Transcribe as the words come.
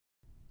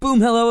Boom,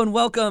 hello, and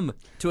welcome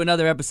to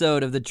another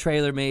episode of the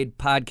Trailer Made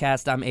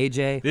Podcast. I'm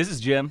AJ. This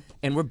is Jim.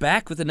 And we're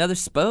back with another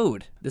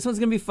Spode. This one's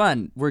going to be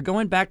fun. We're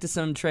going back to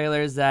some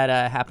trailers that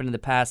happened in the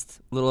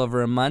past little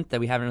over a month that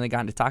we haven't really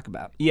gotten to talk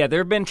about. Yeah, there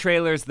have been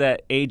trailers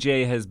that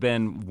AJ has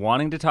been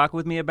wanting to talk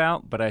with me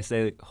about, but I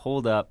say,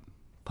 hold up,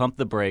 pump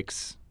the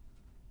brakes,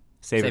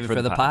 save it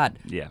for the pod.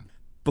 Yeah.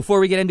 Before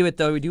we get into it,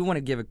 though, we do want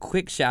to give a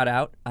quick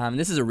shout-out.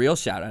 This is a real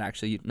shout-out,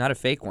 actually, not a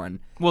fake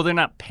one. Well, they're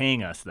not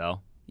paying us,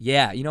 though.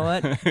 Yeah, you know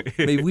what?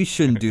 Maybe we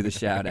shouldn't do the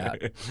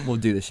shout-out. We'll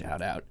do the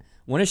shout-out.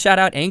 Want to shout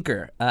out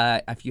Anchor.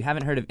 If you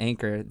haven't heard of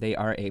Anchor, they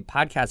are a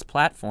podcast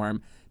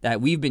platform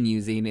that we've been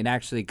using and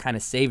actually kind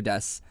of saved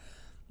us.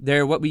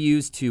 They're what we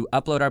use to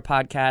upload our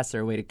podcasts.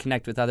 They're a way to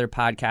connect with other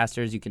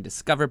podcasters. You can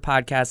discover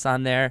podcasts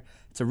on there.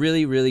 It's a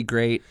really, really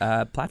great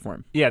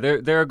platform. Yeah,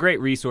 they're a great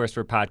resource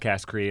for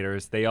podcast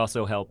creators. They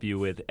also help you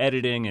with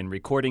editing and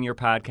recording your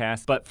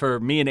podcast. But for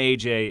me and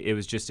AJ, it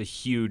was just a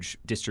huge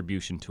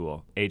distribution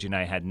tool. AJ and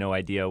I had no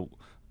idea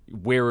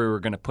where we were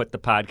going to put the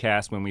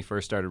podcast when we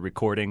first started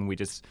recording. We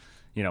just,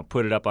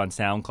 put it up on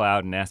SoundCloud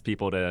and asked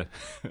people to...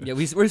 Yeah,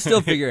 we're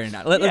still figuring it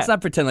out. Let's not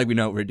pretend like we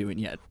know what we're doing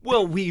yet.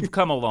 Well, we've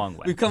come a long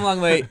way. We've come a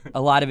long way.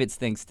 A lot of it's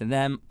thanks to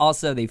them.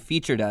 Also, they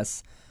featured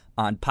us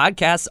on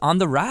Podcasts on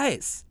the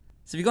Rise.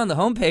 So if you go on the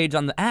homepage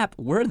on the app,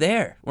 we're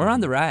there. We're on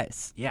the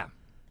rise. Yeah.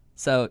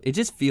 So it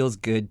just feels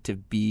good to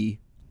be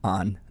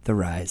on the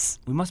rise.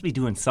 We must be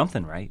doing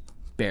something right.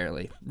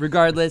 Barely.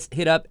 Regardless,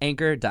 hit up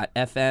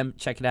anchor.fm.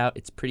 Check it out.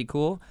 It's pretty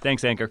cool.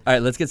 Thanks, Anchor. All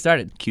right, let's get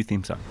started. Cue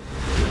theme song.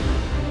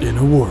 In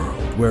a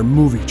world where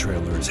movie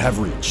trailers have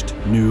reached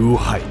new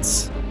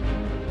heights,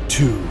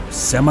 two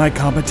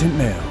semi-competent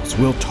males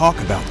will talk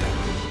about them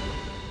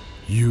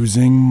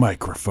using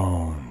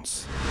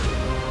microphones.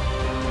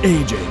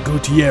 AJ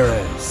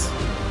Gutierrez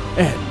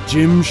and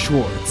Jim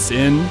Schwartz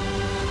in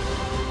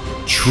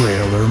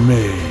Trailer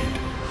Made.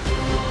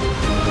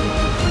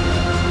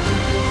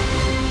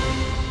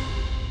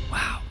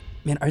 Wow.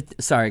 Man,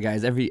 sorry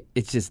guys,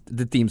 it's just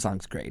the theme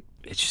song's great.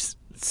 It's just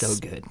so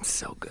good.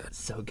 So good.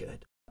 So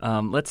good.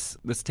 Let's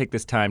take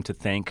this time to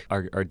thank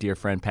our dear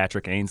friend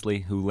Patrick Ainsley,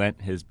 who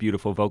lent his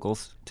beautiful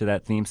vocals to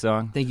that theme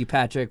song. Thank you,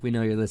 Patrick. We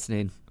know you're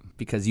listening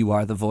because you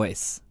are the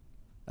voice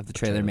of the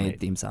Trailer Made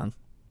theme song.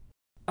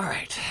 All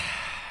right,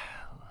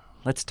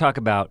 let's talk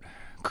about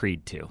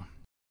Creed 2.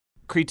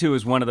 Creed 2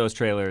 is one of those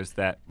trailers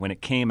that when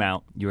it came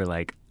out, you were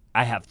like,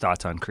 I have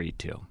thoughts on Creed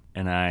 2.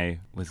 And I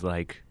was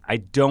like, I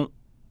don't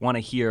want to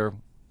hear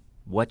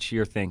what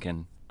you're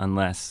thinking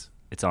unless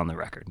it's on the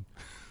record.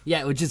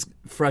 Yeah, which is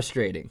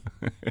frustrating,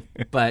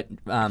 but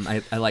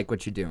I like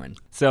what you're doing.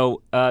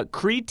 So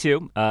Creed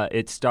 2,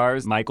 it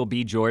stars Michael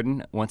B.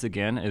 Jordan once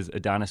again as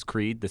Adonis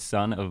Creed, the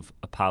son of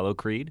Apollo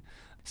Creed.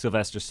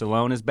 Sylvester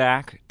Stallone is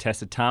back.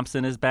 Tessa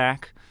Thompson is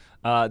back.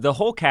 The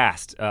whole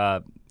cast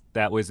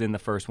that was in the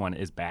first one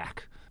is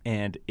back,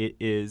 and it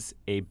is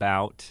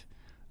about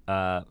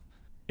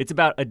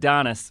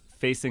Adonis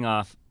facing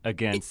off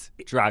against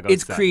Drago's son.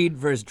 It's Creed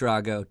versus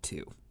Drago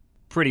 2.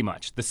 Pretty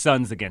much, the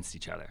sons against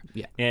each other.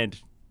 Yeah, and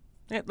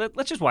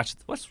let's just watch.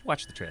 Let's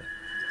watch the trailer.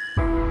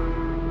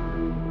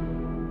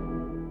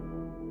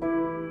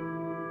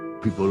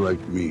 People like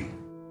me,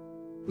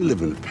 we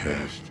live in the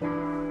past.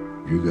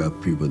 You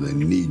got people that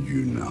need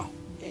you now.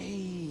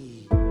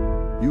 Hey.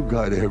 You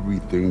got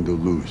everything to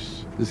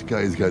lose. This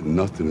guy's got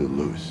nothing to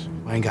lose.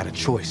 I ain't got a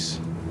choice.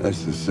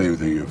 That's the same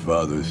thing your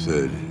father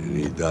said, and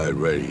he died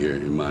right here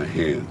in my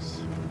hands.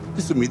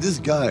 Listen to me, this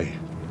guy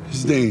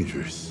is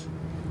dangerous.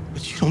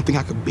 But you don't think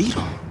I could beat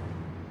him?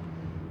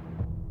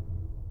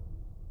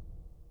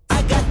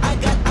 I got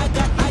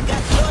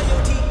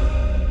loyalty.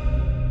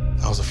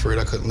 I was afraid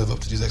I couldn't live up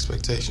to these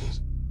expectations.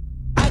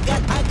 I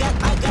got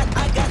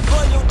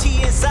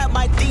loyalty inside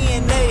my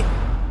DNA.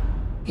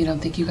 You don't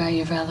think you got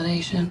your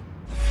validation?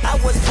 I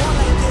was born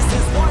like this,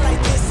 is born like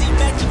this.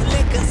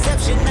 Immaculate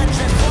conception. I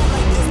transform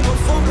like this,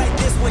 perform like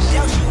this. Was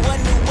out you a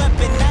new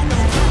weapon. I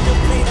don't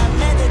contemplate, I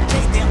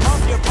meditate. Then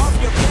off your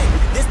plate.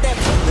 This that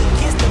put the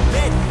kids to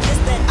bed. This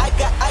that I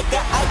got.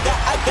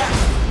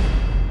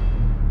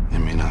 It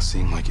may not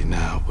seem like it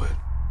now, but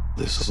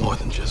this is more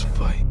than just a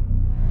fight.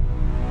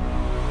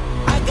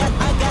 I got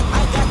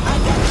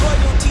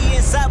loyalty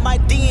inside my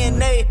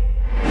DNA.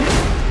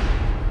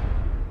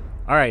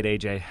 All right,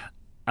 AJ.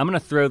 I'm going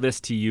to throw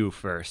this to you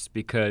first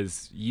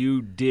because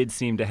you did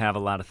seem to have a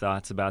lot of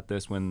thoughts about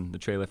this when the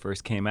trailer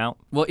first came out.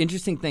 Well,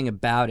 interesting thing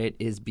about it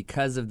is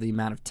because of the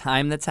amount of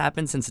time that's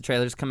happened since the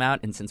trailer's come out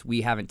and since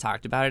we haven't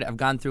talked about it, I've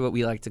gone through what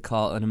we like to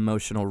call an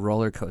emotional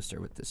roller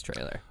coaster with this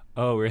trailer.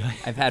 Oh, really?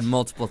 I've had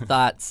multiple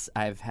thoughts.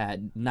 I've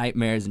had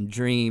nightmares and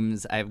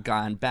dreams. I've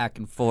gone back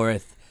and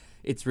forth.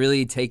 It's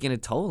really taken a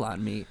toll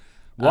on me.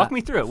 Walk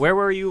me through it. Where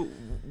were you?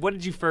 What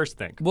did you first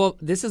think? Well,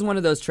 this is one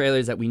of those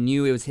trailers that we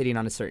knew it was hitting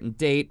on a certain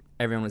date.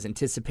 Everyone was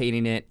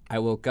anticipating it. I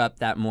woke up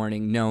that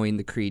morning knowing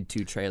the Creed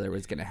 2 trailer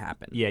was going to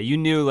happen. Yeah, you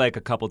knew like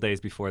a couple days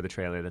before the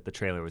trailer that the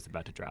trailer was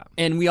about to drop.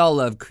 And we all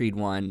love Creed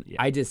 1.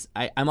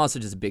 Yeah. I'm also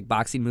just a big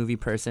boxing movie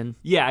person.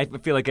 Yeah, I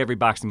feel like every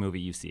boxing movie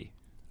you see.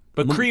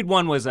 But Creed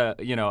 1 was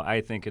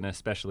I think an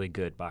especially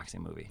good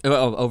boxing movie.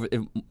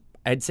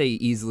 I'd say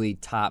easily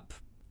top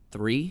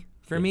 3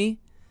 for me.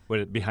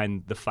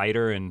 Behind The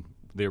Fighter and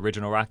the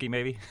original Rocky,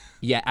 maybe?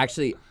 Yeah,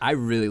 actually, I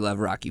really love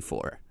Rocky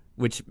 4,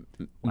 which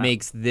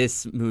makes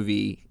this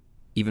movie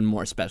even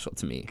more special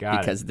to me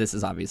because this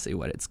is obviously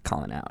what it's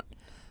calling out.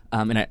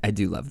 And I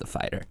do love The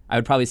Fighter. I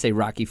would probably say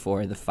Rocky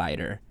 4, The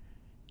Fighter,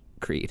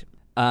 Creed.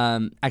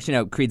 Actually,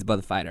 no, Creed's above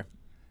The Fighter.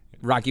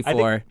 Rocky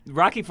 4.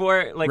 Rocky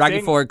 4,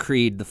 Rocky 4,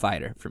 Creed, The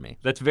Fighter for me.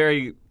 That's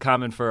very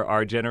common for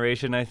our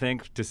generation, I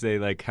think, to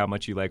say how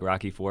much you like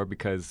Rocky 4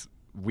 because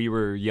we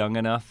were young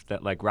enough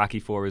that Rocky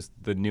 4 was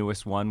the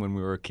newest one when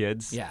we were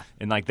kids. Yeah.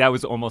 And that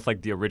was almost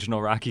like the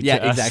original Rocky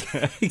to us.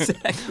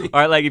 Exactly.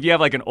 Or if you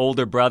have an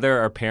older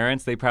brother or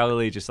parents, they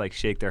probably just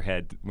shake their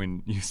head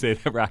when you say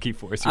that Rocky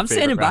 4 is your favorite I'm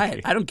standing by Rocky.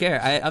 it. I don't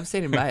care. I'm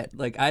standing by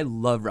it. I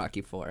love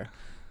Rocky 4.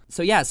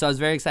 So I was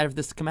very excited for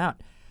this to come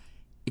out.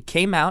 It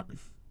came out.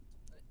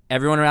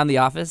 Everyone around the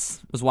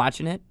office was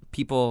watching it.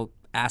 People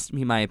asked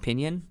me my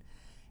opinion.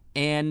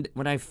 And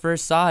when I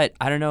first saw it,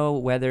 I don't know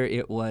whether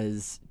it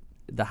was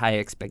the high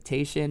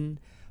expectation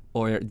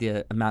or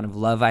the amount of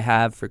love I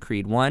have for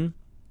Creed 1.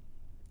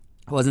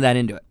 I wasn't that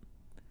into it.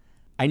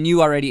 I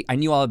knew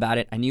all about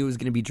it. I knew it was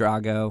going to be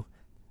Drago.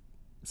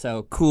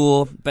 So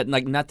cool, but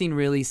nothing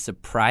really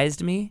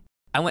surprised me.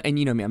 And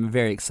you know me, I'm a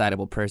very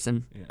excitable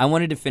person. Yeah. I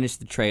wanted to finish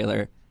the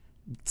trailer,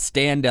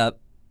 stand up,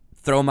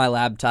 throw my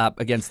laptop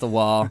against the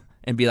wall,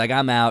 and be like,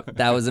 I'm out.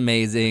 That was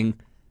amazing.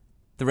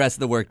 The rest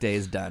of the workday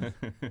is done.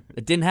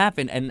 It didn't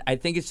happen, and I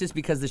think it's just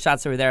because the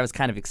shots that were there I was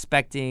kind of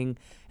expecting,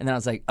 and then I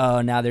was like,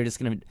 oh, now they're just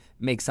going to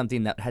make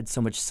something that had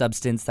so much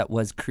substance that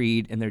was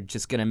Creed, and they're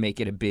just going to make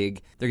it they're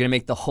going to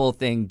make the whole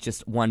thing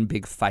just one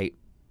big fight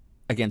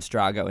against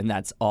Drago, and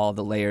that's all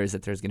the layers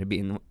that there's going to be.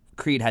 And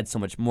Creed had so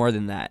much more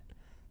than that,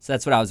 so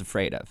that's what I was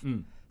afraid of.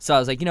 So I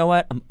was like, you know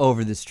what? I'm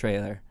over this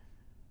trailer,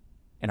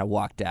 and I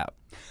walked out.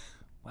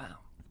 Wow.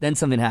 Then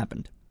something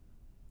happened.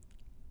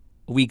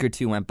 A week or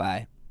two went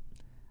by.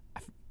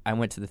 I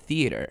went to the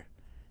theater,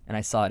 and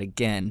I saw it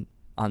again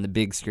on the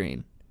big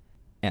screen,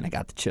 and I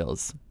got the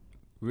chills.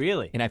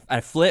 Really? And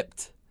I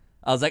flipped.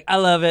 I was like, I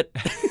love it.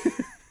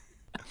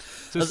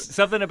 So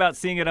something about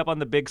seeing it up on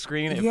the big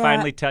screen, it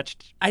finally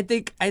touched. I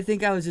think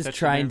I was just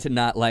trying to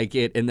not like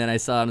it, and then I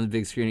saw it on the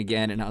big screen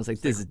again, and I was like,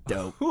 this is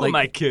dope. Who am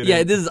I kidding?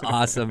 Yeah, this is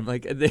awesome.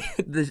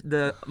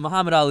 The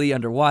Muhammad Ali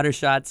underwater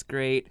shot's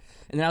great.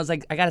 And then I was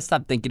like, I got to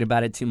stop thinking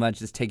about it too much.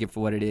 Just take it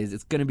for what it is.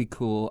 It's going to be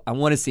cool. I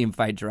want to see him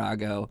fight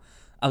Drago.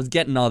 I was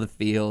getting all the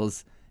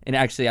feels, and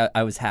actually,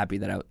 I was happy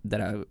that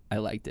I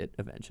liked it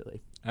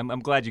eventually. I'm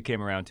glad you came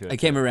around to it. I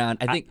came around.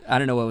 I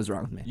don't know what was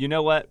wrong with me. You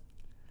know what?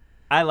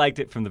 I liked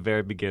it from the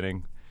very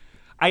beginning.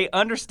 I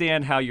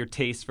understand how your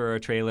taste for a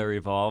trailer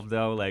evolved,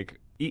 though.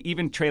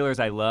 Even trailers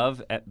I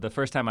love, the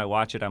first time I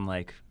watch it, I'm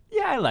like,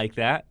 yeah, I like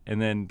that.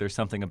 And then there's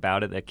something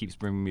about it that keeps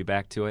bringing me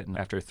back to it. And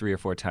after 3 or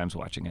 4 times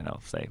watching it, I'll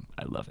say,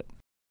 I love it.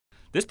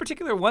 This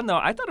particular one, though,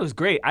 I thought it was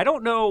great. I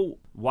don't know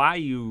why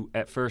you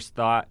at first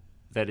thought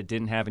that it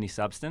didn't have any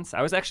substance.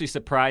 I was actually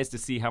surprised to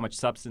see how much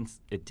substance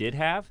it did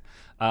have.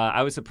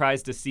 I was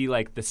surprised to see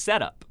the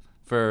setup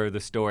for the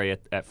story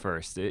at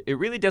first. It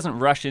really doesn't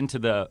rush into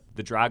the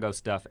Drago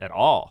stuff at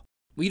all.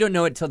 We don't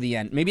know it till the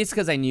end. Maybe it's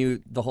because I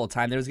knew the whole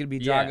time there was going to be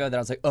Drago that I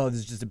was like, oh, this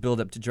is just a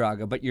build up to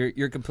Drago. But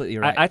you're completely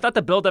right. I thought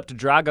the build up to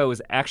Drago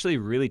was actually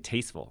really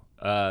tasteful.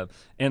 The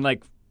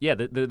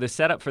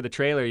setup for the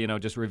trailer,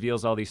 just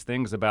reveals all these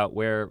things about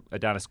where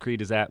Adonis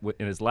Creed is at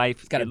in his life.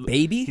 He's got a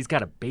baby. He's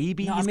got a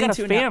baby. No, he's got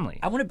a family.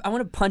 I want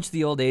to punch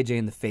the old AJ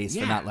in the face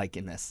for not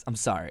liking this. I'm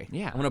sorry.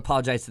 Yeah. I want to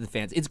apologize to the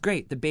fans. It's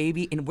great. The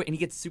baby, and he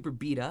gets super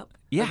beat up.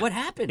 Yeah. What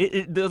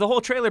happened? The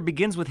whole trailer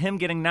begins with him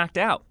getting knocked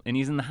out, and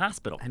he's in the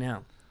hospital. I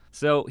know.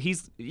 So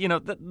he's,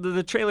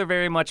 the trailer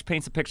very much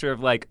paints a picture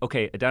of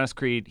okay, Adonis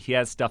Creed, he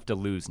has stuff to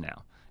lose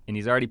now, and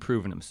he's already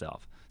proven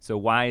himself. So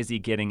why is he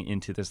getting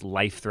into this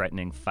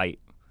life-threatening fight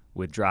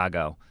with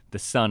Drago, the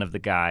son of the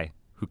guy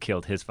who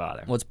killed his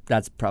father? Well,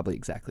 that's probably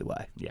exactly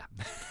why. Yeah.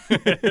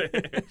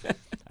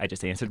 I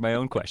just answered my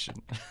own question.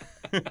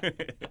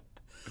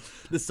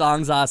 The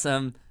song's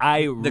awesome.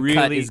 The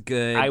cut is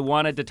good. I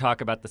wanted to talk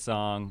about the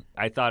song.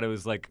 I thought it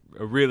was a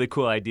really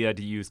cool idea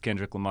to use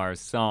Kendrick Lamar's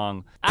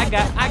song. I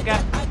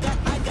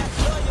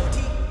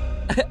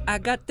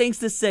got things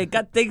to say.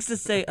 Got things to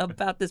say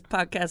about this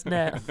podcast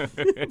now.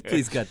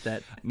 Please cut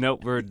that.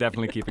 Nope, we're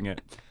definitely keeping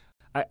it.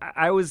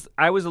 I was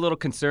a little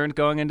concerned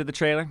going into the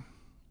trailer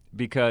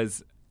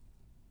because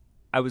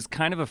I was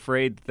kind of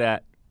afraid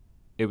that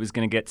it was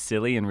going to get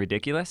silly and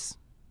ridiculous.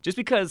 Just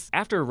because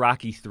after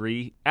Rocky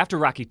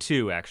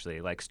 2,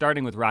 actually,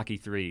 starting with Rocky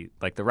 3,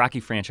 the Rocky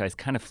franchise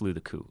kind of flew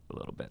the coop a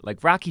little bit.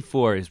 Rocky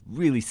 4 is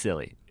really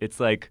silly. It's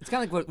kind of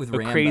like what with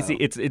Rambo. Crazy.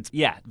 It's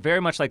very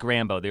much like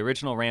Rambo. The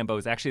original Rambo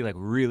is actually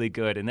really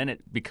good, and then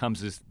it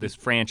becomes this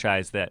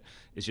franchise that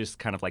is just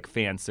kind of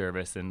fan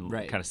service and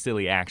kind of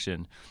silly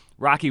action.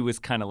 Rocky was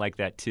kind of like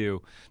that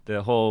too.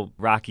 The whole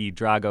Rocky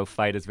Drago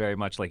fight is very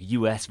much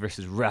U.S.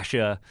 versus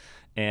Russia,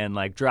 and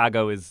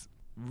Drago is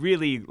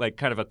really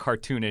kind of a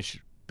cartoonish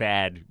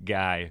bad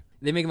guy.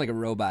 They make him like a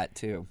robot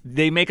too.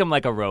 They make him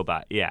like a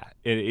robot, yeah.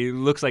 It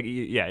looks like,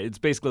 yeah, it's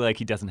basically like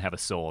he doesn't have a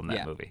soul in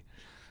that movie.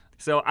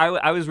 So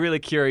I was really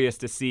curious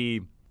to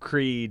see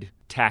Creed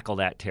tackle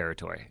that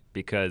territory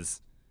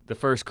because the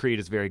first Creed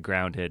is very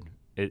grounded.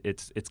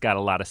 It's got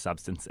a lot of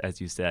substance,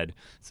 as you said.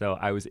 So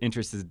I was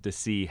interested to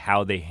see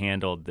how they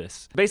handled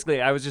this.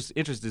 Basically, I was just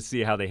interested to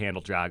see how they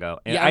handled Drago.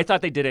 And I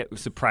thought they did it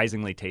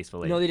surprisingly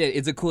tastefully. No, they did.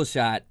 It's a cool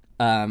shot.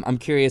 I'm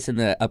curious in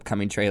the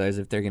upcoming trailers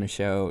if they're going to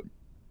show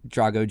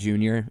Drago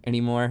Jr.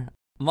 anymore.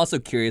 I'm also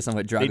curious on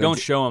what Drago... They don't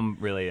show him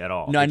really at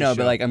all. No, I know,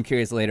 but like I'm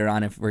curious later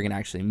on if we're going to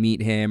actually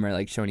meet him or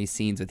like show any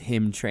scenes with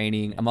him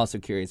training. I'm also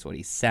curious what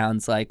he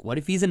sounds like. What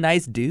if he's a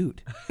nice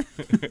dude?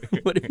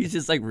 What if he's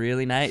just like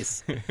really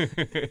nice?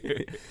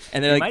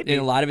 And they're like, in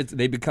a lot of it,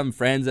 they become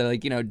friends. They're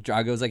like,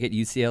 Drago's like at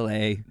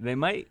UCLA. They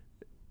might.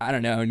 I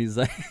don't know. And he's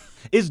like...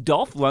 Is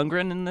Dolph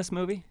Lundgren in this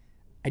movie?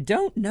 I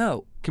don't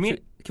know. Can we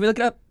look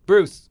it up?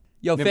 Bruce.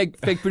 Yo, fake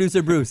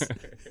producer Bruce.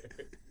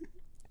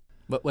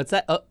 What's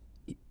that? Oh,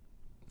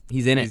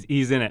 he's in it.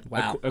 He's in it.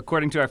 Wow.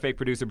 According to our fake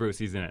producer Bruce,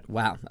 he's in it.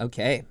 Wow.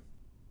 Okay.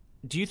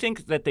 Do you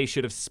think that they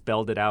should have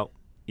spelled it out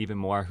even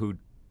more who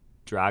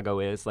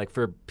Drago is? Like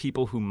for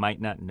people who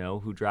might not know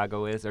who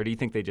Drago is? Or do you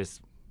think they did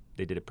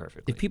it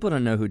perfectly? If people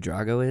don't know who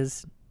Drago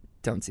is,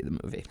 don't see the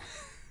movie.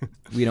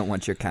 We don't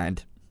want your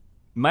kind.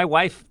 My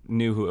wife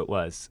knew who it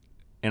was,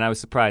 and I was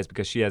surprised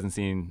because she hasn't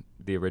seen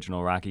the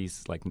original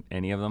Rockies, like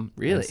any of them.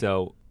 Really? And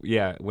so,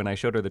 yeah, when I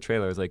showed her the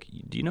trailer, I was like,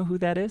 do you know who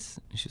that is?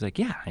 And she was like,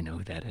 yeah, I know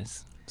who that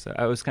is. So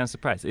I was kind of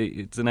surprised.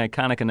 It's an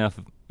iconic enough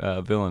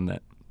villain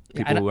that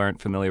people who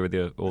aren't familiar with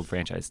the old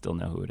franchise still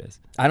know who it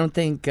is. I don't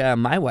think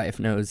my wife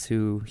knows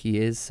who he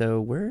is, so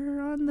we're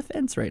on the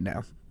fence right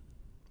now.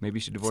 Maybe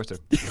you should divorce her.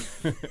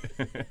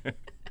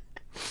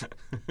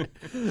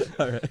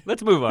 All right.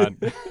 Let's move on.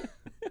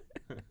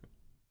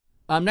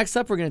 Next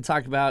up, we're going to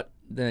talk about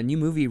the new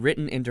movie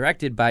written and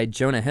directed by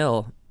Jonah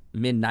Hill,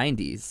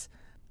 mid-'90s.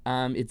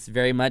 It's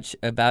very much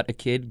about a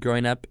kid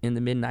growing up in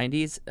the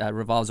mid-'90s.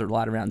 Revolves a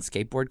lot around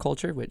skateboard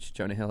culture, which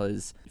Jonah Hill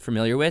is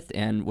familiar with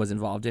and was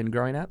involved in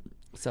growing up.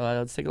 So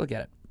let's take a look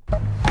at it. I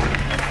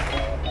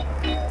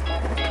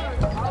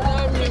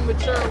love you,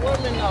 mature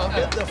women, though.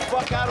 Get the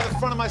fuck out of the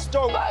front of my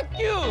store. Fuck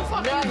you.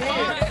 Fuck not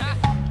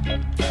here.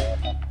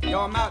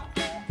 Yo, I'm out.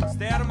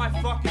 Stay out of my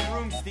fucking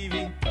room,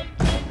 Stevie.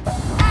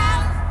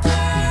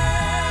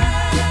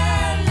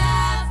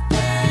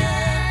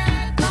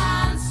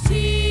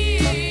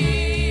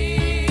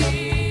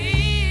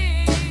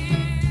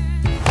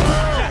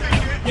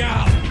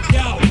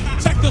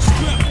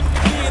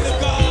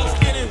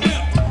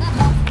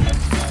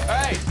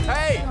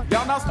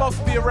 Not supposed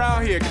to be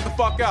around here. Get the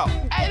fuck out.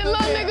 Hey, the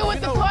little nigga with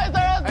the Toys R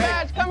Us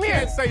badge, come here. You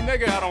can't say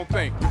nigga, I don't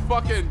think. You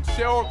fucking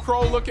Sheryl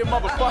Crow looking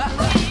motherfucker.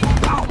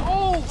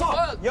 Oh,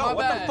 fuck. Yo,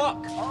 what the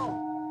fuck?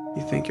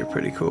 You think you're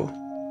pretty cool.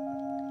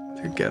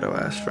 Your ghetto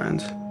ass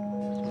friends.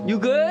 You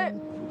good?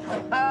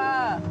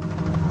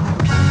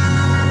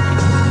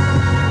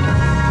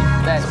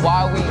 That's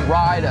why we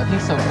ride a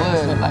piece of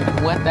wood, like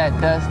what that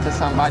does to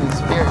somebody's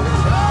spirit.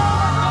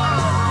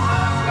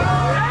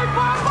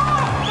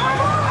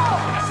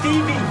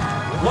 Stevie,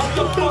 what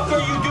the fuck are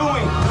you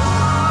doing?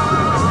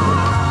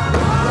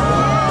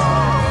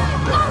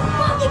 I'm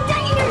fucking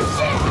taking your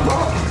shit!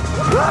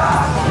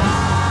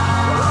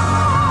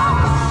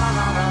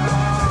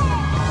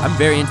 I'm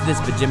very into this,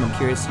 but Jim, I'm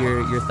curious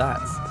your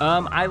thoughts.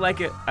 I like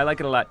it. I like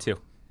it a lot too.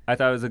 I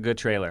thought it was a good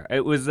trailer.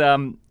 It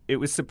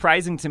was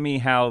surprising to me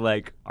how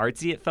like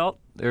artsy it felt.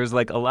 There was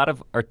like a lot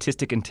of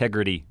artistic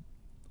integrity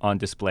on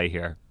display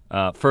here.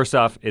 First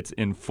off, it's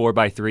in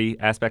 4:3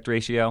 aspect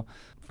ratio.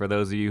 For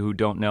those of you who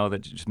don't know,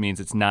 that just means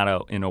it's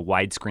not in a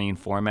widescreen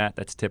format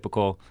that's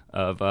typical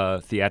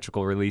of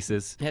theatrical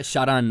releases. Yeah,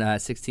 shot on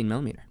 16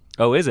 millimeter.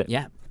 Oh, is it?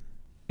 Yeah.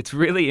 It's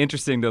really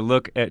interesting to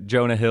look at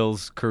Jonah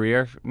Hill's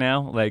career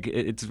now. Like,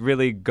 it's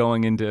really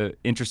going into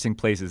interesting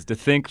places. To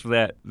think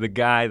that the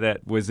guy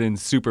that was in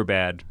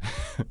Superbad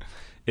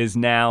is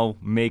now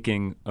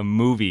making a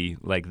movie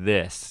like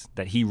this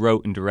that he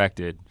wrote and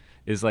directed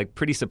is like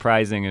pretty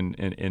surprising and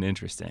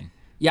interesting.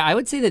 Yeah, I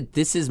would say that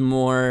this is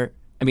more...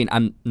 I mean,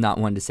 I'm not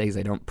one to say because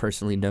I don't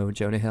personally know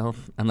Jonah Hill.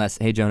 Unless,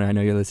 hey, Jonah, I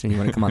know you're listening. You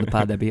want to come on the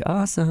pod? That'd be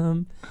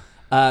awesome.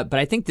 But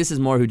I think this is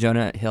more who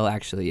Jonah Hill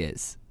actually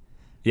is.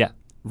 Yeah.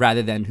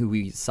 Rather than who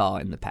we saw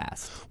in the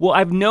past. Well,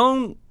 I've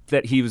known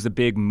that he was a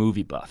big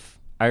movie buff.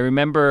 I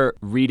remember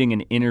reading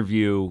an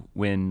interview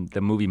when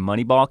the movie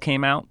Moneyball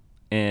came out,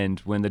 and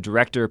when the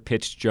director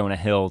pitched Jonah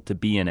Hill to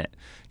be in it,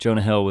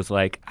 Jonah Hill was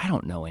like, I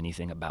don't know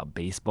anything about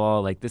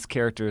baseball. Like, this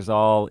character is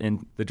all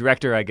in. The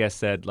director, I guess,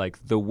 said, like,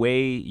 the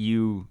way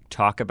you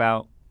talk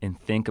about and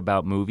think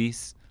about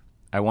movies,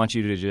 I want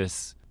you to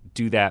just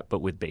do that, but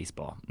with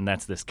baseball. And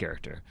that's this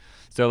character.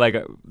 So, like,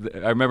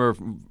 I remember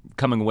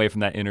coming away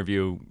from that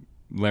interview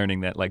learning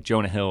that, like,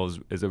 Jonah Hill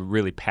is a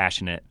really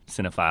passionate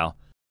cinephile.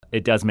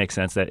 It does make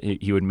sense that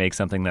he would make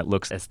something that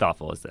looks as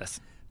thoughtful as this.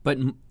 But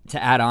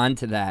to add on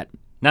to that,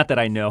 not that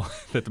I know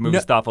that the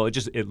movie's thoughtful.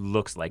 It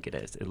looks like it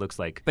is. It looks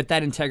like. But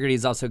that integrity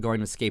is also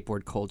going with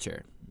skateboard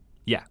culture.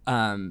 Yeah.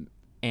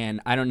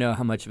 And I don't know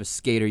how much of a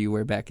skater you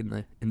were back in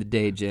the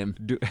day, Jim.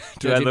 Do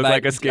I look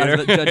like a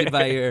skater? Judging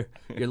by your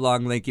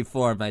long, lanky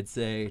form, I'd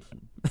say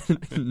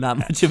not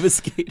much of a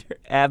skater.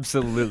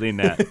 Absolutely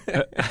not.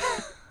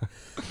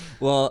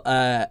 Well,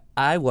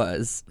 I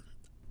was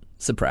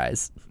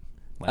surprised.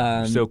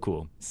 Wow, so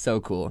cool. So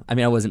cool. I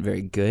mean, I wasn't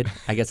very good.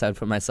 I guess I would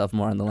put myself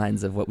more on the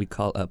lines of what we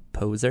call a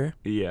poser.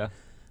 Yeah.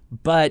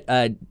 But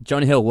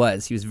Jonah Hill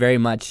was. He was very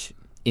much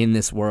in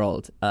this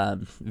world,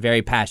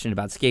 very passionate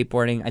about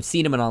skateboarding. I've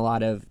seen him in a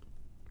lot of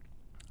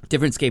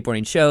different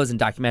skateboarding shows and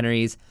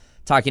documentaries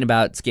talking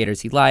about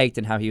skaters he liked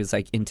and how he was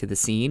like into the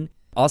scene.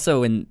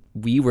 Also, when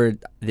we were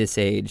this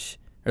age,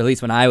 or at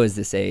least when I was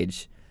this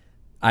age,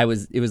 it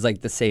was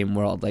like the same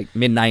world. Like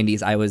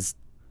mid-90s, I was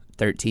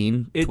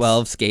 13,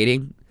 12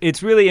 skating.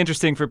 It's really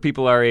interesting for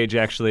people our age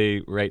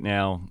actually right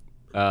now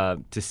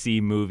to see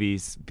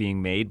movies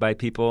being made by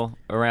people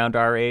around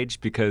our age,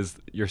 because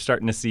you're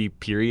starting to see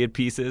period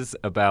pieces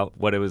about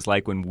what it was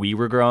like when we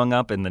were growing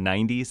up in the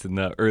 90s and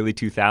the early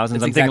 2000s. That's I'm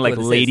exactly thinking like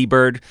what Lady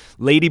Bird.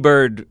 Lady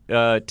Bird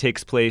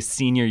takes place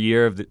senior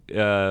year of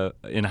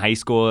in high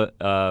school,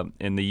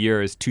 and the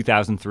year is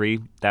 2003.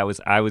 I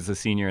was a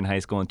senior in high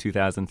school in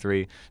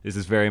 2003. This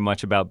is very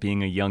much about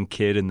being a young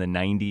kid in the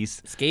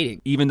 90s.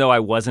 Skating. Even though I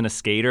wasn't a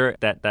skater,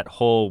 that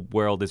whole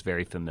world is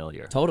very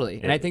familiar. Totally.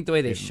 And I think the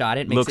way they shot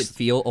it makes it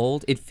feel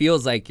old. It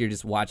feels like you're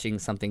just watching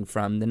something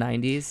from the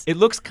 90s. It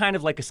looks kind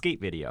of like a skate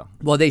video.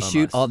 Well, they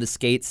shoot all the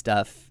skate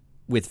stuff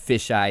with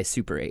fisheye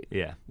Super 8.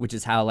 Yeah. Which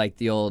is how like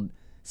the old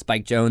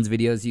Spike Jonze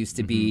videos used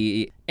to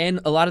be. And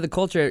a lot of the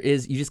culture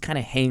is you just kind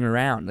of hang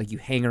around. Like you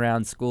hang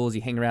around schools,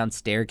 you hang around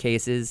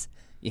staircases,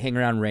 you hang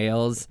around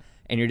rails,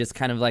 and you're just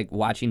kind of like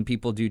watching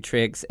people do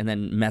tricks and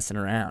then messing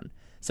around.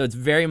 So it's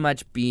very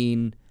much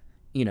being,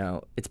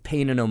 it's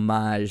paying an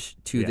homage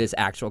to this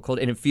actual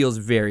culture, and it feels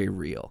very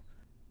real,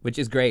 which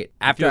is great.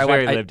 After I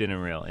lived in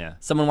and real, yeah.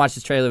 Someone watched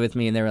this trailer with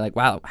me, and they were like,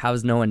 wow, how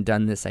has no one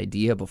done this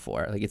idea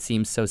before? Like, it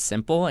seems so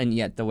simple, and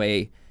yet the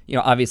way,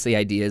 obviously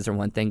ideas are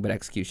one thing, but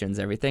execution's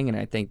everything, and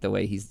I think the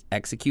way he's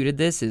executed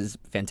this is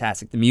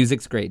fantastic. The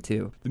music's great,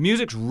 too. The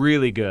music's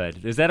really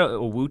good. Is that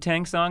a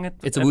Wu-Tang song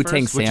It's a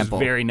Wu-Tang first, sample.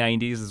 Which is very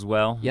 90s as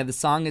well. Yeah, the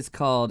song is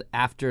called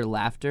After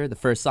Laughter, the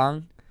first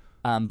song.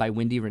 By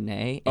Wendy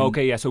Renee.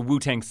 Okay, yeah, so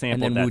Wu-Tang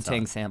sampled that song. And then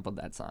Wu-Tang sampled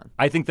that song.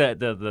 I think that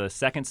the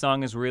second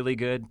song is really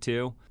good,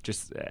 too,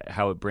 just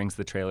how it brings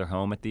the trailer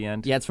home at the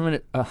end. Yeah, it's from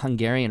a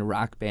Hungarian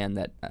rock band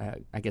that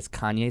I guess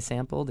Kanye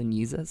sampled in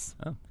Yeezus.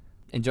 Oh.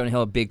 And Jonah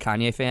Hill, a big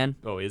Kanye fan.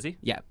 Oh, is he?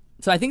 Yeah.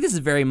 So I think this is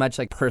very much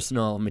like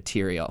personal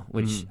material,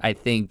 which I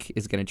think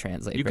is going to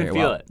translate very well. You can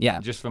feel it, yeah,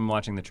 just from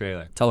watching the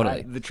trailer.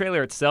 Totally. The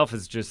trailer itself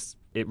is just...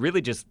 It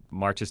really just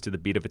marches to the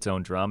beat of its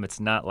own drum. It's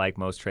not like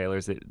most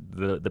trailers.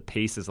 The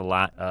pace is a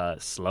lot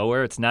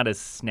slower. It's not as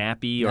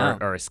snappy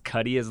or as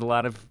cutty as a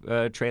lot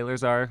of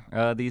trailers are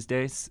these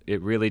days.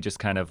 It really just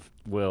kind of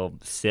will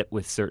sit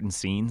with certain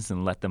scenes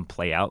and let them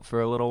play out for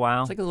a little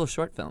while. It's like a little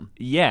short film.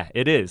 Yeah,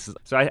 it is.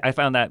 So I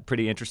found that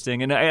pretty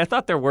interesting. And I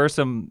thought there were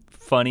some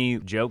funny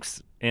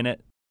jokes in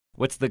it.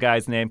 What's the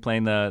guy's name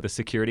playing the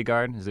security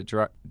guard? Is it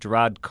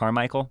Gerard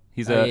Carmichael?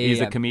 He's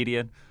a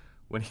comedian.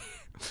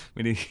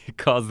 When he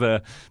calls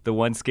the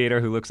one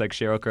skater who looks like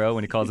Sheryl Crow,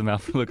 when he calls him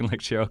out for looking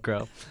like Sheryl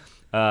Crow.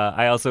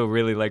 I also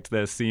really liked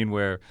the scene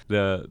where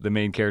the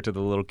main character,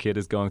 the little kid,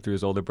 is going through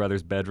his older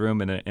brother's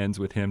bedroom, and it ends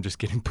with him just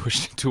getting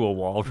pushed into a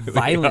wall really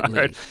violently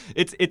hard.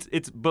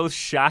 It's both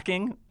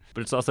shocking,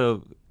 but it's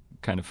also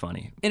kind of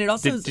funny. And it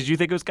also did you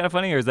think it was kind of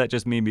funny, or is that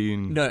just me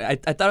being No, I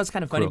thought it was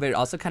kind of funny, cruel? but it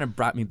also kind of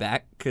brought me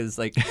back because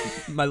like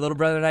my little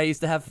brother and I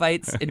used to have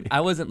fights, and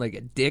I wasn't like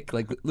a dick.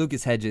 Like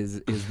Lucas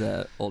Hedges is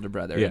the older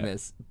brother in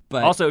this.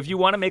 But also, if you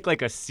want to make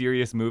like a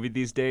serious movie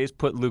these days,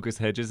 put Lucas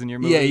Hedges in your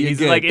movie. Yeah, you're he's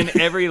good. like in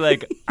every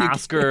like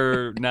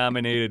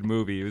Oscar-nominated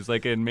movie. He was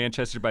like in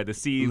Manchester by the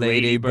Sea,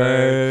 Lady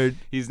Bird.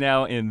 He's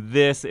now in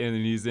this, and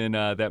he's in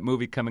that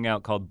movie coming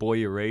out called Boy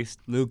Erased.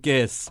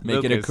 Lucas,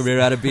 making a career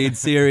out of being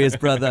serious,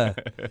 brother.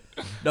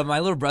 No, my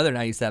little brother and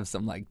I used to have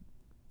some like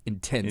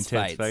intense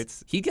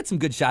fights. He'd get some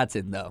good shots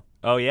in though.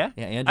 Oh yeah?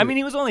 Yeah, Andrew. I mean,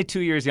 he was only 2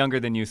 years younger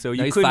than you, so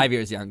he's couldn't... 5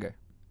 years younger.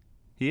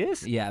 He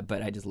is? Yeah,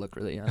 but I just look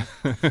really young.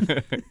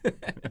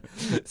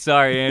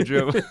 Sorry,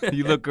 Andrew.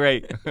 You look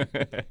great.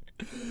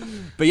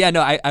 But yeah, no,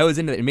 I was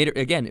into it. It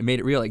made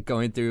it real, like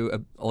going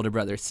through older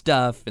brother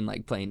stuff and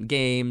like playing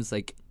games.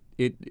 Like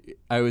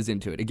I was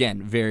into it.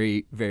 Again,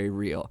 very, very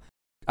real.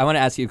 I want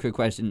to ask you a quick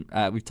question.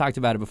 We've talked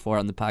about it before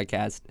on the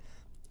podcast.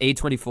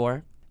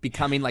 A24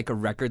 becoming like a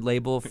record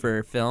label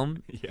for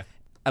film. Yeah.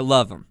 I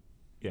love them.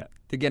 Yeah.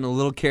 They're getting a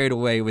little carried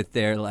away with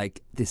their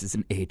like, this is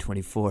an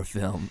A24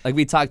 film. Like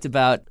we talked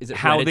about, is it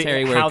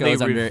Hereditary where it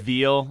goes under?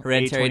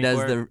 Hereditary A24? does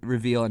the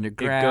reveal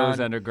underground. It goes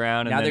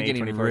underground, and now then they're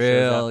getting A24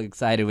 real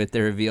excited with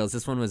their reveals.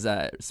 This one was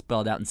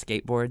spelled out in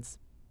skateboards.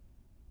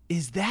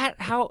 Is that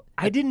how?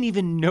 I didn't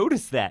even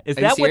notice that. Is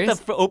Are you that what serious?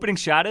 the opening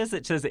shot is?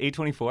 It says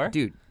A24?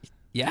 Dude,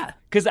 yeah.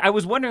 Because I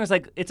was wondering, I was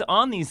like, it's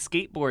on these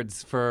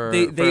skateboards for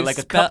like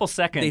a couple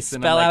seconds. They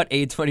spell out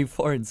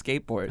A24 in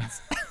skateboards.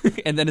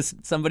 And then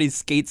somebody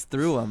skates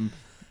through them.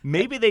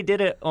 Maybe they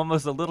did it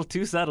almost a little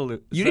too subtle.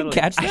 You didn't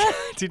catch that?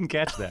 I didn't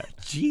catch that.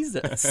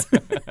 Jesus.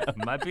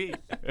 Might be.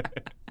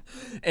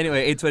 Anyway,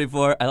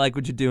 824, I like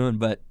what you're doing,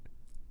 but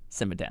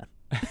simmer down.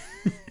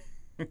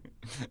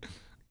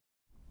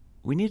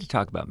 We need to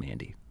talk about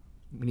Mandy.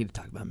 We need to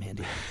talk about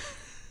Mandy.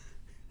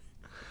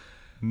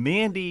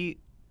 Mandy.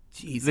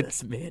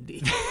 Jesus,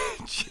 Mandy.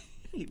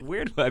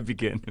 Where do I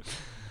begin?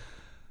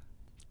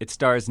 It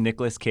stars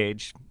Nicolas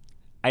Cage.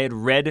 I had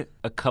read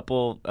a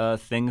couple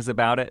things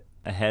about it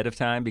ahead of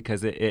time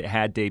because it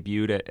had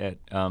debuted at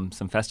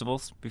some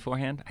festivals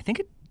beforehand. I think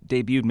it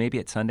debuted maybe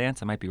at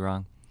Sundance. I might be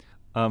wrong.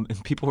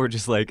 And people were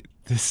just like,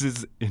 this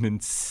is an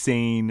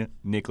insane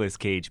Nicolas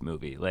Cage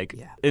movie.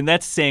 And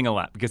that's saying a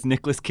lot because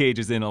Nicolas Cage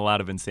is in a lot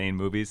of insane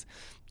movies.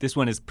 This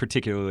one is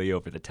particularly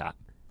over the top.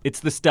 It's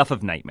the stuff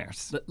of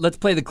nightmares. Let's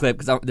play the clip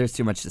because there's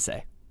too much to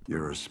say.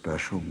 You're a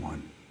special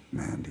one,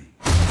 Mandy.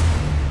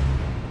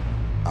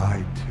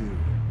 I, too,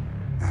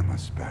 am a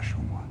special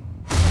one.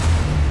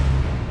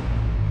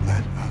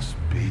 Let us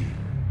be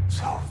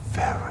so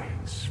very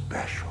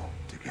special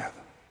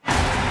together.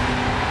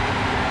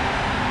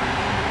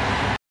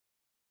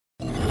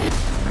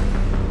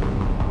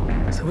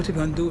 So what you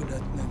gonna do with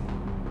that thing?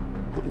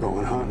 I'm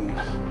going hunting.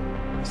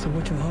 So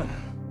what you hunting?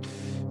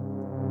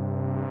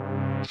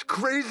 It's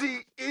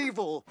crazy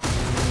evil.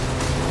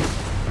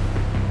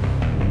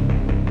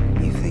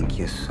 You think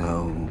you're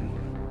so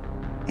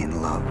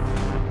in love?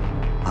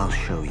 I'll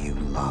show you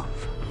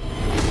love.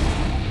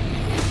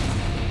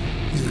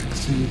 You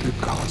exceed the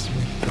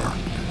cosmic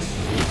darkness.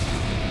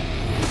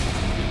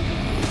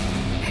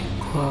 It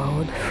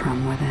glowed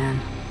from within,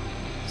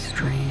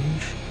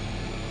 strange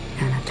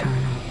and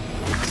eternal.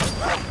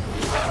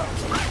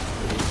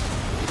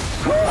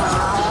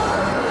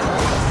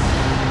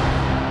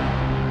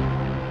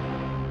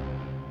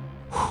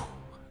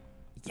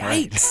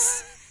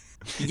 Yikes.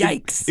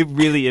 Yikes. It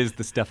really is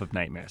the stuff of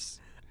nightmares.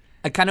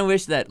 I kind of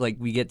wish that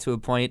we get to a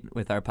point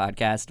with our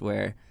podcast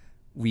where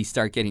we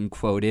start getting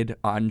quoted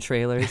on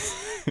trailers.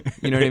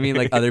 You know what I mean?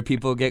 Like other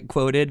people get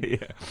quoted.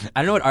 Yeah.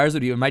 I don't know what ours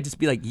would be. It might just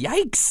be like,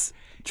 yikes,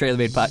 Trailer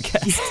Made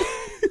Podcast.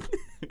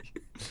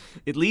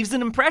 It leaves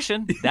an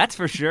impression, that's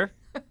for sure.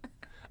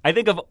 I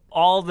think of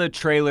all the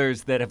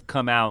trailers that have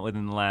come out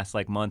within the last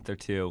month or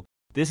two,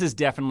 this is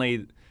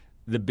definitely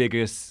the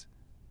biggest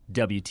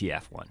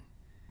WTF one,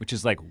 which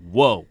is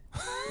whoa.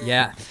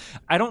 Yeah.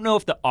 I don't know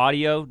if the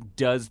audio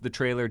does the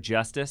trailer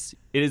justice.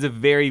 It is a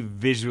very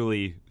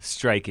visually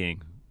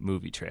striking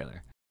movie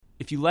trailer.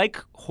 If you like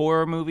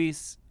horror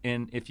movies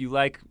and if you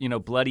like,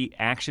 bloody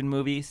action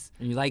movies.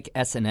 And you like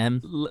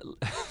S&M.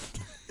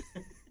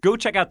 Go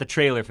check out the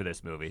trailer for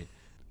this movie.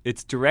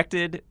 It's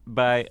directed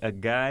by a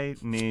guy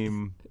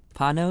named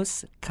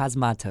Panos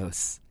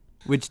Cosmatos,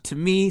 which to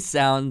me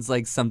sounds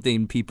like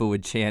something people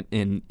would chant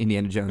in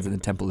Indiana Jones and the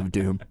Temple of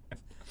Doom.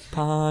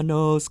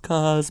 Panos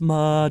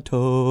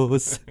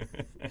Cosmatos.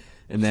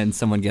 And then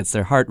someone gets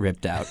their heart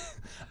ripped out.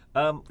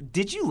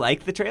 Did you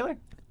like the trailer?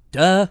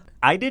 Duh.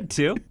 I did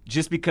too,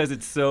 just because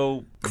it's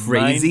so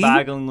crazy,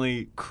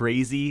 mind-bogglingly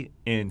crazy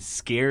and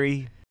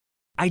scary.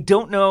 I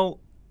don't know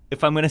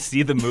if I'm going to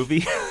see the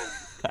movie.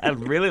 I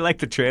really like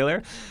the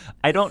trailer.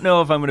 I don't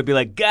know if I'm going to be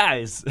like,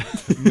 guys,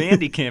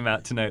 Mandy came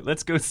out tonight.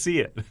 Let's go see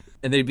it.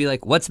 And they'd be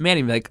like, what's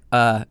Mandy? Be like,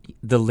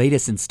 the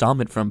latest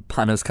installment from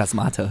Panos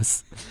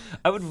Cosmatos.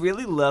 I would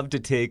really love to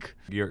take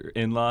your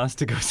in-laws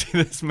to go see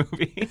this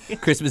movie.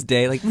 Christmas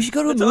Day, we should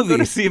go to a Let's movie. All go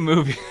to see a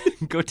movie.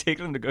 Go take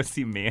them to go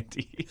see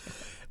Mandy.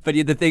 But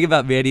the thing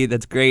about Mandy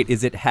that's great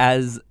is it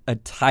has a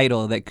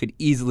title that could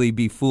easily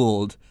be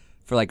fooled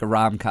for a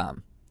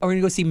rom-com. Oh, we're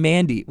going to go see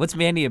Mandy. What's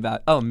Mandy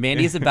about? Oh,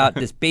 Mandy is about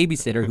this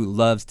babysitter who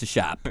loves to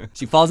shop.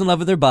 She falls in love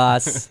with her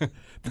boss, but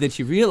then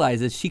she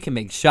realizes she can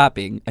make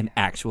shopping an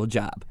actual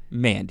job.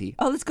 Mandy.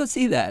 Oh, let's go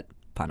see that.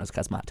 Panos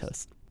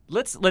Cosmatos.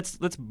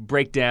 Let's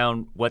break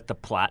down what the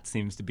plot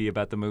seems to be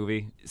about the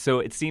movie. So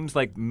it seems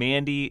like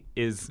Mandy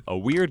is a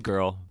weird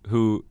girl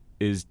who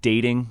is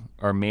dating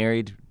or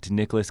married to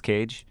Nicolas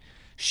Cage.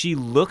 She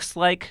looks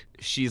like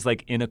she's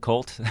in a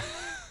cult.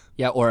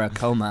 Yeah, or a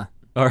coma.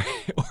 or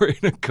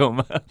in a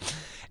coma.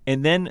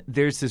 And then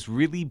there's this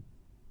really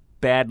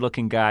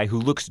bad-looking guy who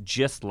looks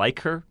just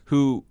like her,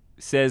 who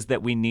says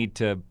that we need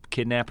to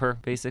kidnap her,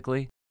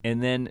 basically.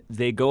 And then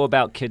they go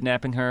about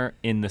kidnapping her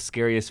in the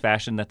scariest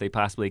fashion that they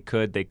possibly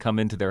could. They come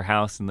into their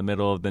house in the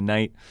middle of the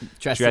night.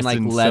 Dressed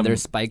in leather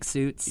spike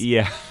suits.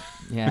 Yeah.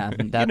 Yeah,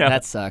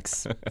 that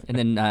sucks.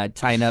 And then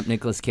tying up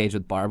Nicolas Cage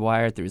with barbed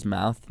wire through his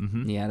mouth.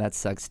 Mm-hmm. Yeah, that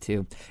sucks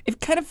too. It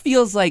kind of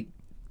feels like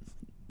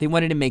they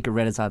wanted to make a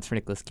renaissance for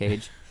Nicolas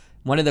Cage.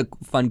 One of the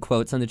fun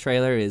quotes on the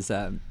trailer is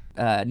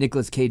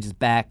Nicolas Cage is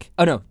back.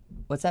 Oh, no.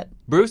 What's that?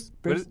 Bruce?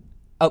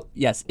 Oh,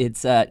 yes.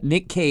 It's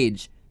Nick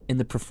Cage in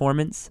the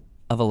performance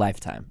of a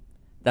lifetime.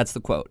 That's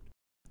the quote.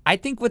 I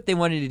think what they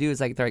wanted to do is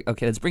they're like,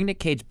 okay, let's bring Nick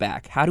Cage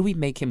back. How do we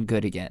make him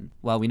good again?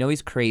 Well, we know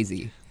he's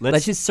crazy.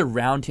 Let's just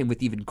surround him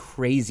with even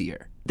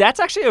crazier. That's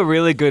actually a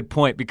really good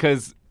point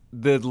because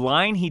the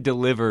line he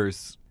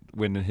delivers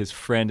when his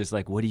friend is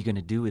like, what are you going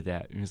to do with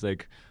that? And he's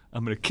like,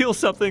 I'm going to kill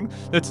something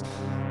that's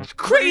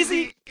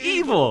crazy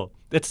evil.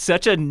 That's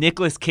such a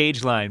Nicolas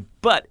Cage line.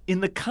 But in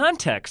the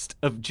context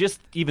of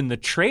just even the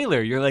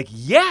trailer, you're like,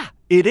 yeah,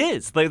 it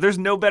is. Like, there's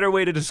no better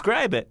way to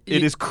describe it.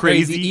 It is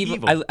crazy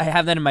evil. I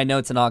have that in my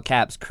notes in all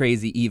caps,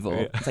 crazy evil.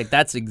 Yeah. It's like,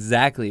 that's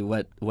exactly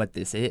what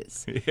this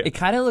is. Yeah. It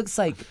kind of looks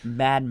like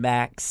Mad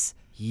Max,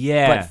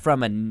 but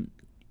from an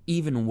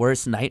even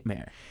worse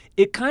nightmare.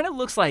 It kind of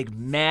looks like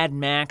Mad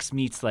Max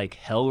meets like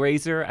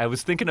Hellraiser. I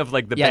was thinking of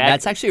like the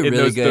that's actually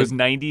really good. Those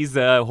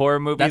 90s horror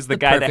movies. That's the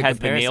guy that has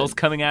the nails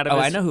coming out of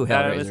his head. I know who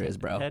Hellraiser is,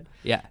 bro. Head.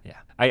 Yeah.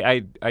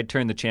 I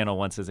turned the channel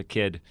once as a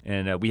kid,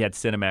 and we had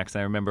Cinemax.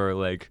 I remember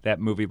like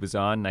that movie was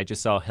on, and I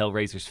just saw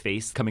Hellraiser's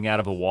face coming out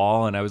of a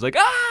wall, and I was like,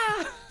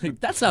 ah!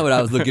 That's not what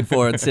I was looking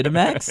for on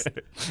Cinemax.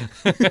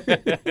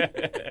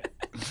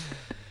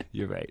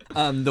 You're right.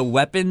 The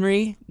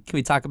weaponry, can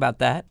we talk about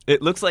that?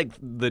 It looks like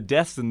the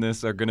deaths in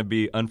this are going to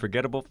be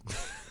unforgettable.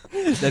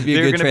 That'd be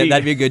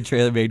a good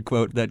trailer-made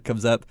quote that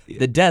comes up.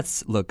 The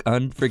deaths look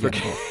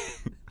unforgettable.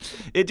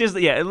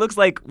 It looks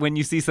like when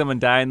you see someone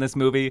die in this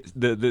movie,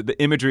 the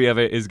imagery of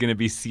it is going to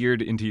be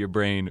seared into your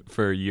brain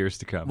for years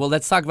to come. Well,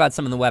 let's talk about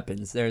some of the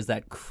weapons. There's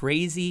that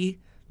crazy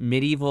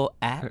medieval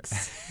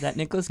axe that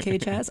Nicolas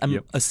Cage has.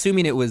 I'm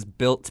assuming it was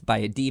built by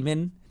a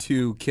demon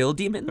to kill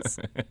demons.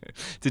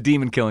 It's a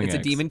demon killing axe.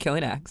 It's a demon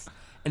killing axe.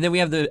 And then we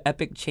have the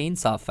epic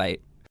chainsaw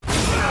fight.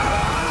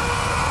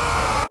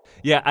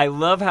 Yeah, I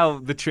love how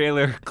the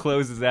trailer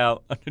closes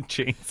out on a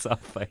chainsaw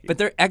fight. But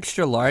they're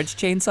extra large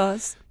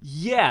chainsaws?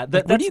 Yeah.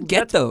 Where do you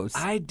get those?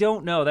 I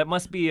don't know. That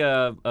must be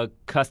a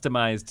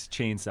customized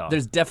chainsaw.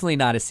 There's definitely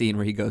not a scene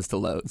where he goes to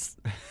Lowe's.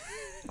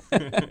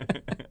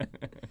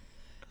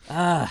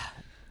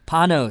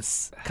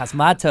 Panos,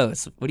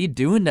 Cosmatos, what are you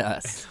doing to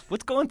us?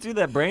 What's going through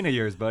that brain of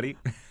yours, buddy?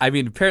 I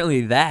mean,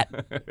 apparently that.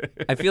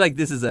 I feel like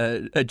this is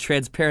a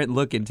transparent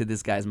look into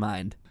this guy's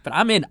mind. But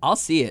I'm in. I'll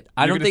see it.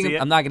 I'm not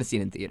going to see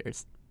it in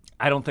theaters.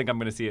 I don't think I'm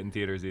going to see it in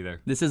theaters either.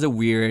 This is a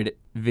weird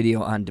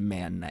video on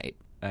demand night.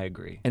 I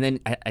agree. And then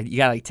you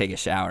got to take a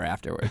shower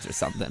afterwards or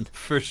something.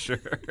 For sure.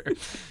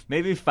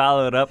 Maybe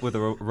follow it up with a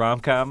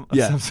rom-com of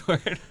some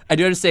sort. I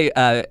do want to say,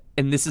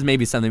 and this is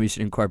maybe something we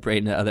should incorporate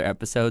into other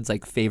episodes,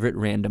 like favorite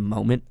random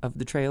moment of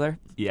the trailer.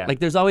 Yeah. Like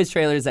there's always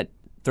trailers that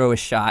throw a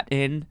shot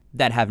in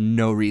that have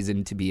no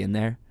reason to be in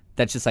there.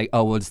 That's just like,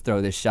 oh, we'll just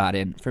throw this shot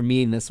in. For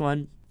me in this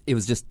one, it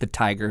was just the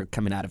tiger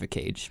coming out of a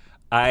cage.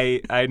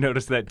 I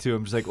noticed that too.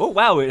 I'm just like, oh,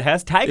 wow, it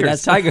has tigers. It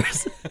has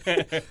tigers.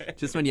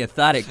 Just when you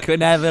thought it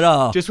couldn't have it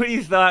all. Just when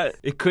you thought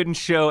it couldn't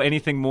show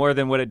anything more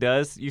than what it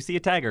does, you see a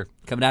tiger.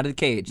 Coming out of the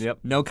cage. Yep.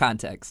 No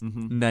context.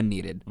 Mm-hmm. None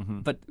needed. Mm-hmm.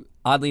 But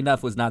oddly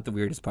enough, was not the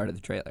weirdest part of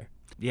the trailer.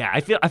 Yeah,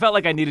 I felt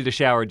like I needed a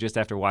shower just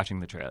after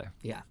watching the trailer.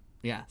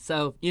 Yeah.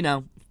 So,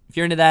 if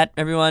you're into that,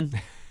 everyone,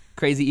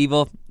 Crazy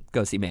Evil,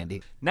 go see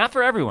Mandy. Not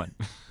for everyone.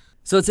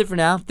 So that's it for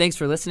now. Thanks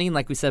for listening.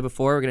 Like we said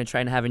before, we're going to try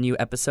and have a new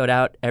episode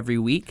out every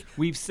week.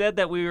 We've said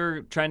that we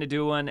were trying to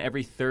do one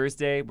every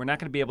Thursday. We're not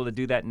going to be able to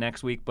do that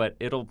next week, but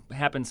it'll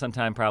happen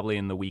sometime probably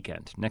in the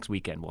weekend. Next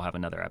weekend, we'll have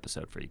another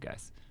episode for you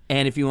guys.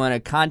 And if you want to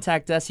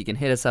contact us, you can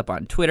hit us up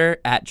on Twitter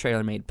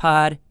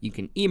 @TrailerMadePod. You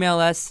can email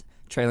us,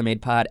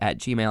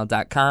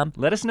 trailermadepod@gmail.com.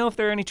 Let us know if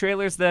there are any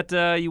trailers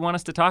that you want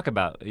us to talk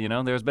about.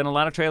 There's been a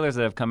lot of trailers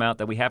that have come out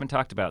that we haven't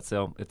talked about.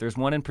 So if there's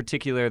one in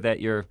particular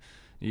that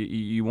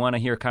you want to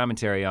hear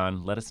commentary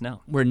on, let us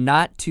know. We're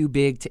not too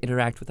big to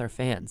interact with our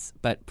fans,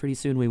 but pretty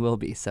soon we will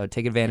be. So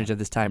take advantage of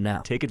this time now.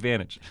 Take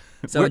advantage.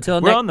 So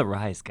we're on the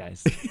rise,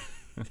 guys.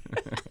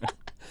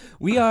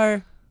 We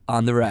are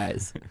on the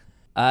rise.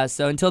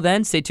 So until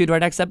then, stay tuned to our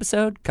next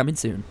episode. Coming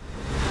soon.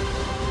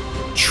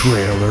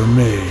 Trailer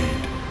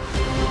Made.